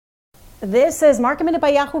This is Market Minute by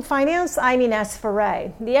Yahoo Finance. I'm Ines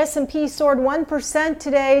Ferre. The S&P soared 1%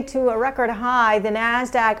 today to a record high. The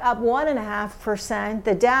Nasdaq up 1.5%.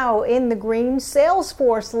 The Dow in the green.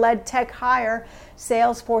 Salesforce led tech higher.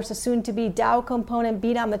 Salesforce, a soon-to-be Dow component,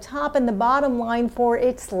 beat on the top and the bottom line for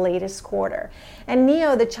its latest quarter. And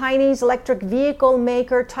NIO, the Chinese electric vehicle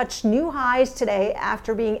maker, touched new highs today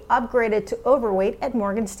after being upgraded to overweight at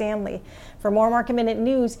Morgan Stanley. For more Market Minute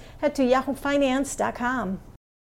news, head to yahoofinance.com.